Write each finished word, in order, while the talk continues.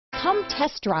Come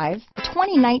test drive the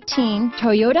 2019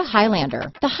 Toyota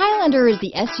Highlander. The Highlander is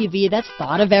the SUV that's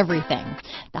thought of everything.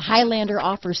 The Highlander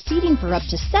offers seating for up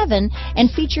to 7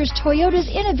 and features Toyota's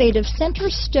innovative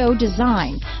center stow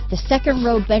design. The second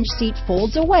row bench seat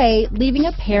folds away, leaving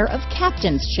a pair of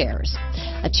captain's chairs.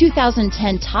 A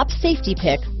 2010 top safety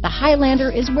pick, the Highlander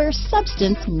is where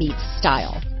substance meets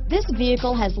style. This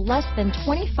vehicle has less than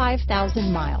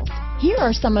 25,000 miles. Here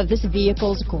are some of this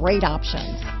vehicle's great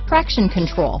options: traction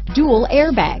control, dual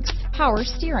airbags, power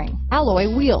steering,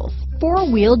 alloy wheels,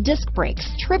 4-wheel disc brakes,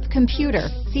 trip computer,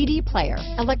 CD player,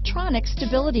 electronic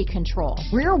stability control,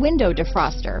 rear window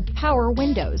defroster, power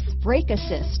windows, brake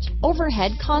assist,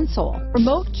 overhead console,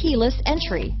 remote keyless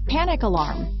entry, panic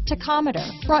alarm, tachometer,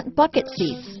 front bucket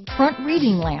seats, front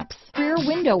reading lamps, rear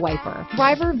window wiper,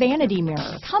 driver vanity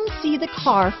mirror. Come see the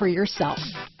car for yourself.